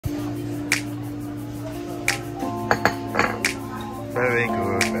very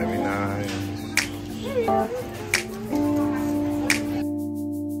good, very nice.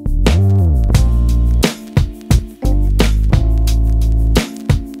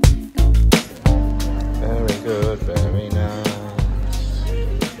 Very good, very nice.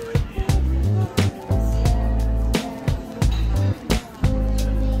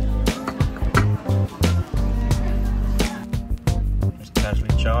 Just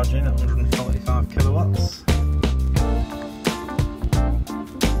casually charging at 145 kilowatts.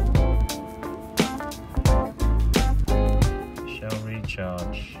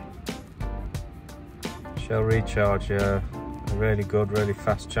 Shell recharge, yeah, really good, really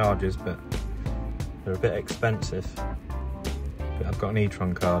fast chargers, but they're a bit expensive. But I've got an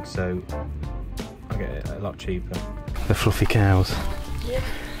e-tron card, so I get it a lot cheaper. The fluffy cows, yeah,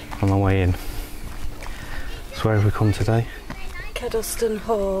 on my way in. So where have we come today? Kedleston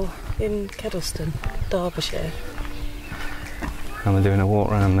Hall in Kedleston, Derbyshire. And we're doing a walk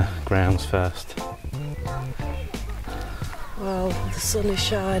around the grounds first. Well, the sun is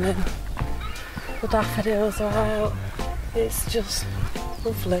shining, the daffodils are out, it's just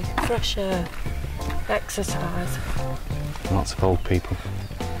lovely, fresh air, exercise. Lots of old people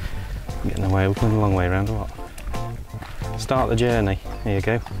getting away. We're going a long way around or what? Start the journey, here you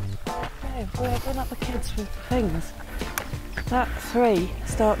go. Hey, we're not the kids with the things. That 3,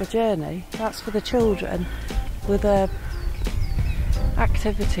 start the journey, that's for the children with a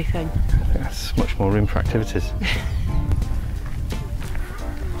activity thing. That's much more room for activities.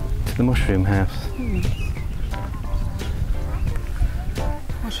 To the mushroom house.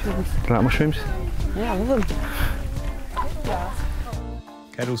 Mushrooms. Do you like mushrooms? Yeah, I love them.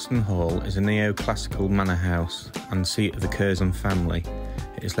 Kedleston Hall is a neoclassical manor house and the seat of the Curzon family.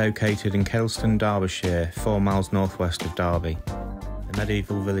 It is located in Kedleston, Derbyshire, 4 miles northwest of Derby. The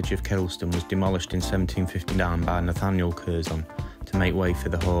medieval village of Kedleston was demolished in 1759 by Nathaniel Curzon to make way for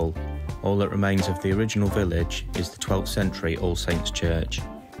the hall. All that remains of the original village is the 12th century All Saints Church.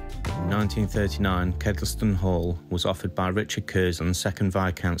 In 1939, Kedleston Hall was offered by Richard Curzon, 2nd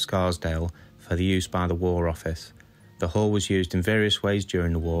Viscount Scarsdale, for the use by the War Office. The hall was used in various ways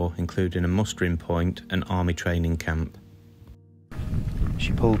during the war, including a mustering point and army training camp.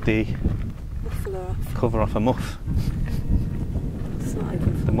 She pulled the cover off a muff.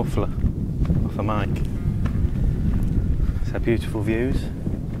 The muffler off a mic. So beautiful views.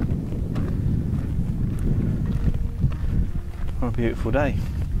 What a beautiful day.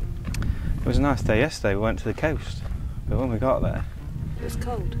 It was a nice day yesterday. We went to the coast, but when we got there, it was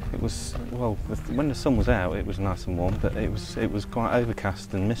cold. It was, well, when the sun was out, it was nice and warm, but it was quite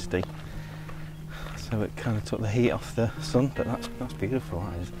overcast and misty. So it kind of took the heat off the sun, but that's beautiful.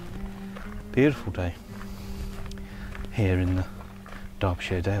 That is a beautiful day here in the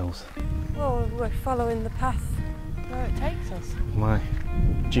Derbyshire Dales. Well, we're following the path where it takes us. My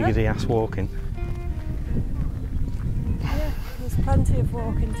jiggity ass walking. Yeah, there's plenty of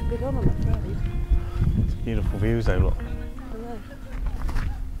walking to be done, I'm afraid. It's beautiful views though, look. I know.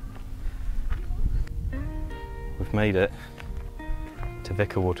 We've made it to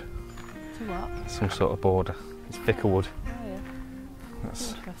Vicarwood. To what? Some sort of border. It's Vicarwood. Oh yeah.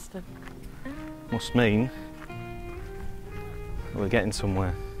 That's interesting. Must mean we're getting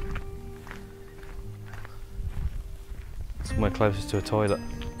somewhere. Somewhere closer to a toilet.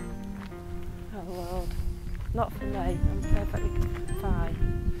 Oh Lord. Not for me, I'm perfectly fine.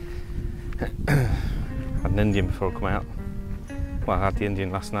 Had an Indian before I come out. Well, I had the Indian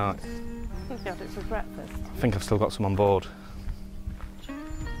last night. You had it for breakfast? I think I've still got some on board.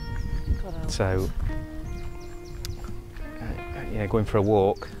 So, yeah, going for a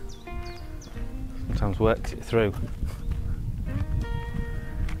walk sometimes works it through.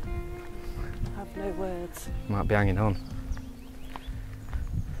 I have no words. Might be hanging on.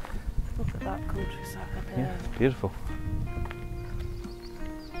 Look at that countryside there. Yeah, it's beautiful.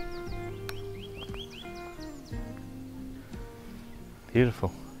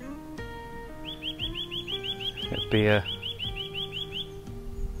 Beautiful. It'd be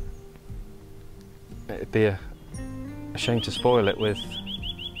a shame to spoil it with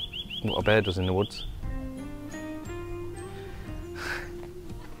what a bear does in the woods.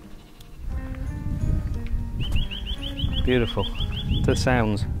 Beautiful. The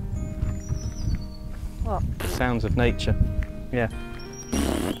sounds. What? The sounds of nature. Yeah. I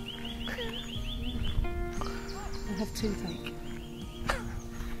have toothache.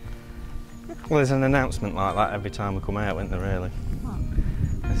 Well, there's an announcement like that every time we come out, isn't there, really? What?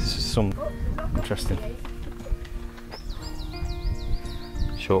 This is some interesting.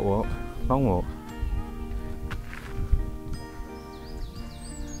 Short walk, long walk.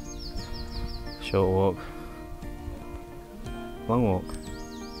 Short walk, long walk.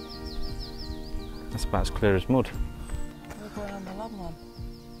 That's about as clear as mud. We're going on the long one.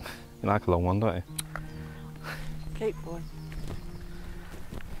 You like a long one, don't you? Keep going.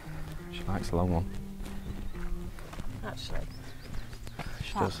 She likes a long one. Actually.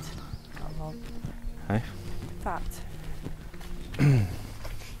 She Fat. does. Not long. Hey? Fat.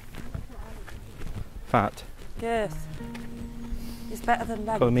 Fat? Girth is better than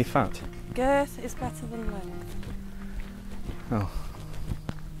length. Calling me fat? Girth is better than length. Oh.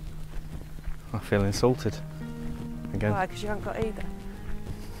 I feel insulted. Again. Why? Because you haven't got either.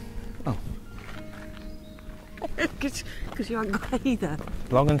 Oh. Because you haven't got either.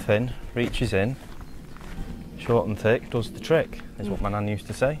 Long and thin, reaches in. Short and thick, does the trick, is what my nan used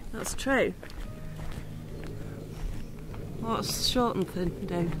to say. That's true. What's short and thin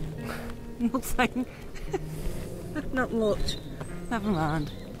do? Nothing. Not much. Never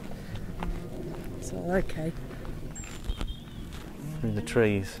mind. So, okay. Through the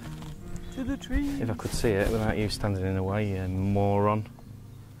trees. To the trees. If I could see it without you standing in the way, you moron.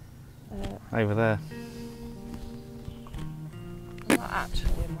 Over there. I'm not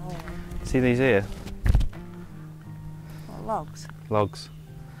actually a moron. See these here? What, logs? Logs.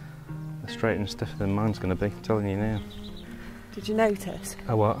 They're straight and stiffer than mine's going to be, I'm telling you now. Did you notice?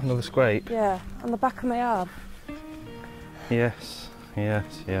 Oh what, another scrape? Yeah, on the back of my arm. Yes, yes,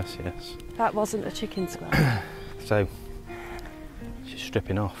 yes, yes. That wasn't a chicken scratch. So, she's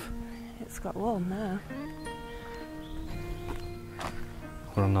stripping off. It's got warm now.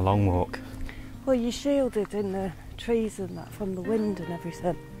 We're on the long walk. Well, you're shielded in the trees and that from the wind and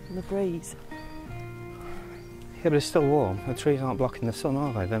everything, and the breeze. Yeah, but it's still warm. The trees aren't blocking the sun,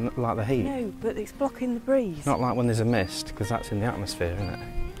 are they? They're not like the heat. No, but it's blocking the breeze. Not like when there's a mist, because that's in the atmosphere, isn't it?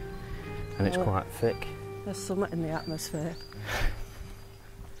 And it's quite thick. There's something in the atmosphere.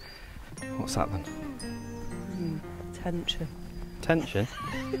 What's that then? Tension. Tension?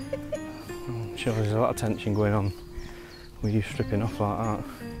 I'm sure there's a lot of tension going on with you stripping off like that.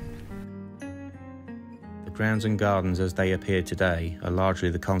 The grounds and gardens as they appear today are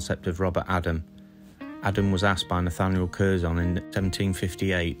largely the concept of Robert Adam. Adam was asked by Nathaniel Curzon in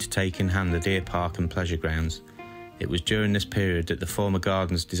 1758 to take in hand the deer park and pleasure grounds. It was during this period that the former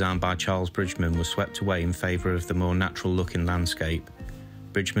gardens designed by Charles Bridgeman were swept away in favour of the more natural-looking landscape.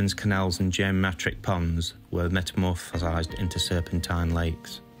 Bridgeman's canals and geometric ponds were metamorphosed into serpentine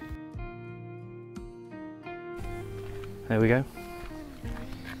lakes. There we go.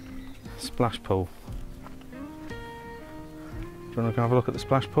 Splash pool. Do you want to have a look at the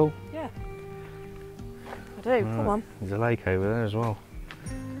splash pool? Yeah. I do, come on. There's a lake over there as well.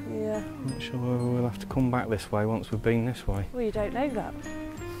 Yeah. I'm not sure whether we'll have to come back this way once we've been this way. Well, you don't know that.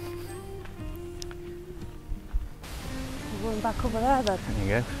 We're going back over there then. There you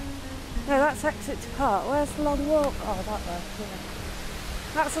go. No, that's exit to park. Where's the long walk? Oh, that way. Yeah.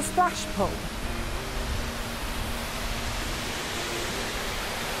 That's a splash pool.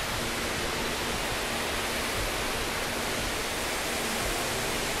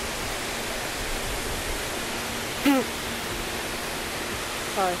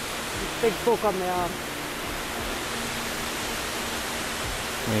 Sorry, big bug on my arm.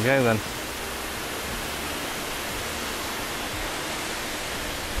 There you go then.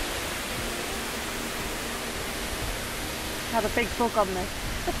 Had a big bug on me.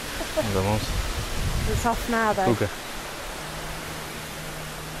 There was. It's off now though. Bugger.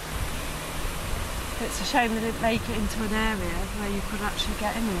 It's a shame they didn't make it into an area where you could actually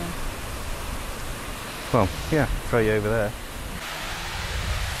get in there. Well, yeah, throw you over there.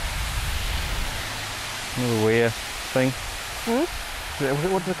 Another weir thing.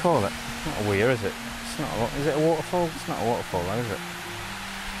 What do they call it? It's not a weir, is it? It's not. Is it a waterfall? It's not a waterfall, though, is it?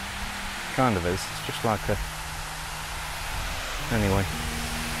 Kind of is. It's just like a. Anyway.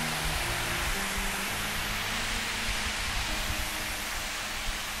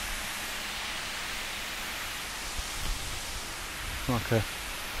 Like a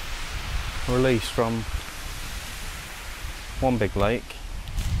release from one big lake.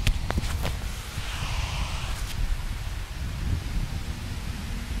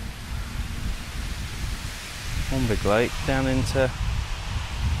 One big lake down into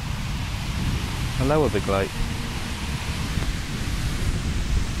a lower big lake.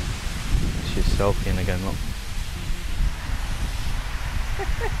 She's selfieing again, look.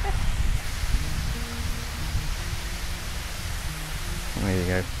 There you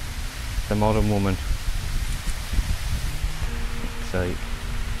go. The modern woman. For fuck's sake.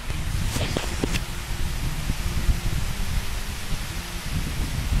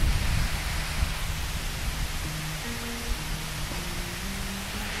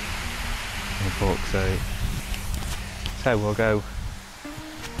 For fuck's sake. So we'll go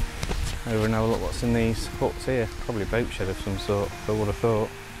over and have a look what's in these huts here. Probably a boat shed of some sort, I would have thought.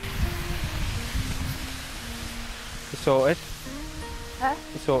 You sorted? Huh?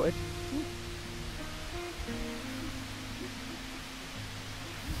 You sorted?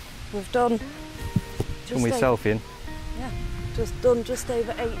 We've done Can we selfie in? Yeah, just done just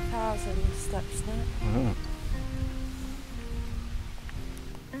over 8,000 steps now. Oh.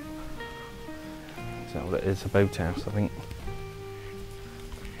 Is that what it is? A boathouse, I think.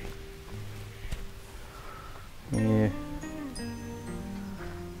 Yeah.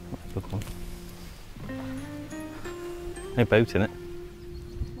 That's a good one. No boat in it.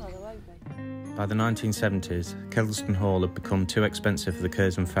 Well, there won't be. By the 1970s, Kedleston Hall had become too expensive for the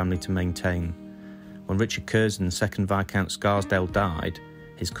Curzon family to maintain. When Richard Curzon, 2nd Viscount Scarsdale, died,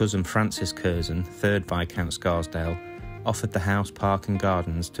 his cousin Francis Curzon, 3rd Viscount Scarsdale, offered the house, park and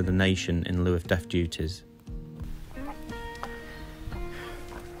gardens to the nation in lieu of death duties.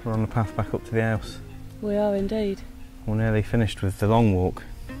 We're on the path back up to the house. We are indeed. We're nearly finished with the long walk.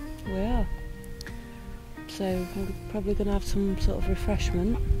 We are. So we're probably going to have some sort of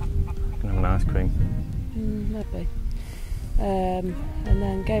refreshment. Can have an ice cream. Maybe. And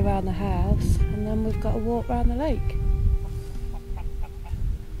then go round the house, and then we've got to walk round the lake.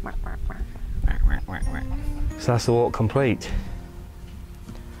 So that's the walk complete.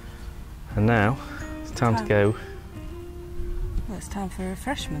 And now it's time to go. Well, it's time for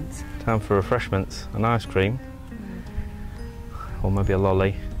refreshments. Time for refreshments, an ice cream, or maybe a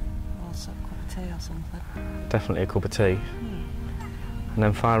lolly. Or some cup of tea or something. Definitely a cup of tea. And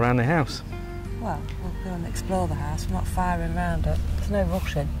then fire around the house. Well, we'll go and explore the house. We're not firing around it. There's no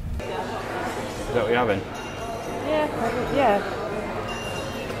rushing. Is that what you're having? Yeah, probably, yeah.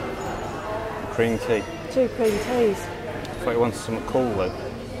 Cream tea. 2 cream teas. I thought you wanted something cool though.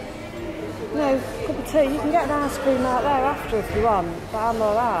 No, cup of tea. You can get an ice cream out there after if you want, but I'm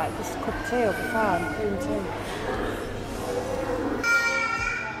alright. Just a cup of tea will be fine. Cream tea.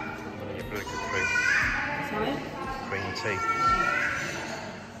 You're really good cream. Sorry? Cream tea.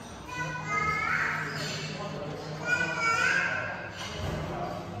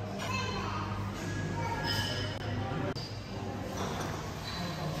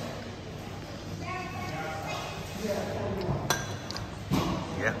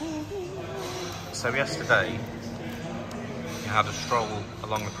 Yeah. So yesterday you had a stroll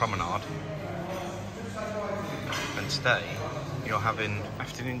along the promenade, and today you're having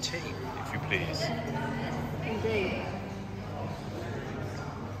afternoon tea, if you please. Indeed.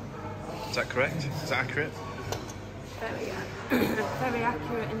 Is that correct? Is that accurate? Very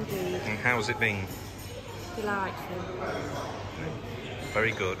accurate indeed. And how's it been? Delightful.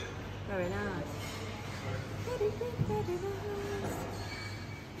 Very good. Very nice. Very nice.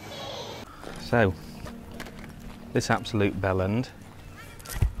 So, this absolute bellend.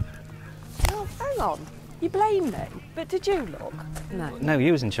 Oh, hang on. You blame me, but did you look? No. No,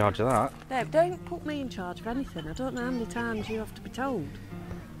 you was in charge of that. No, don't put me in charge of anything. I don't know how many times you have to be told.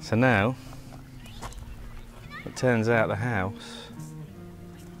 So now, it turns out the house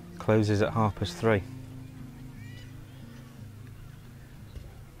closes at 3:30.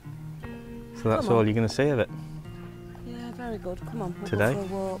 So that's all you're going to see of it. Yeah, very good. Come on, we'll Today? go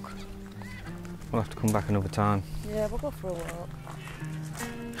for a walk. We'll have to come back another time. Yeah, we'll go for a walk.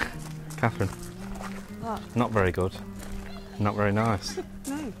 Catherine, What? not very good. Not very nice.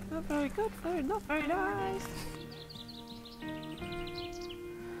 No, not very good. Not very nice.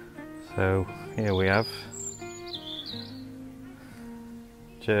 So here we have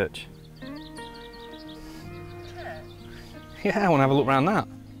church. Yeah, I want to have a look around that.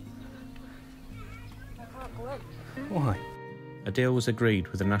 I can't go in. Why? A deal was agreed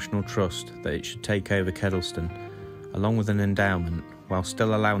with the National Trust that it should take over Kedleston, along with an endowment, while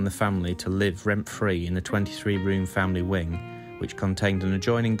still allowing the family to live rent-free in a 23-room family wing, which contained an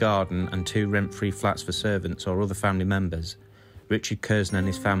adjoining garden and 2 rent-free flats for servants or other family members. Richard Curzon and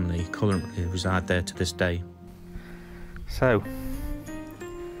his family currently reside there to this day. So,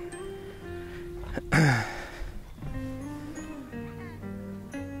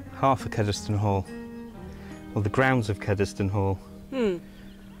 half of Kedleston Hall, or the grounds of Kedleston Hall,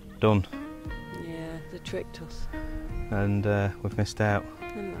 done. Yeah, they tricked us. And we've missed out.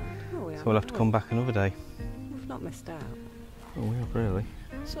 Never mind. Oh, we So we'll have to come back another day. We've not missed out. Oh, we have really.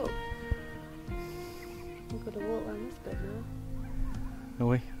 So, we've got to walk around this bit now. Are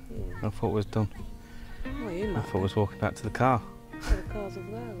we? Yeah. I thought it was done. Well, you I might. thought it was walking back to the car. The car's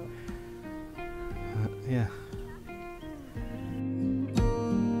over there, look. Yeah.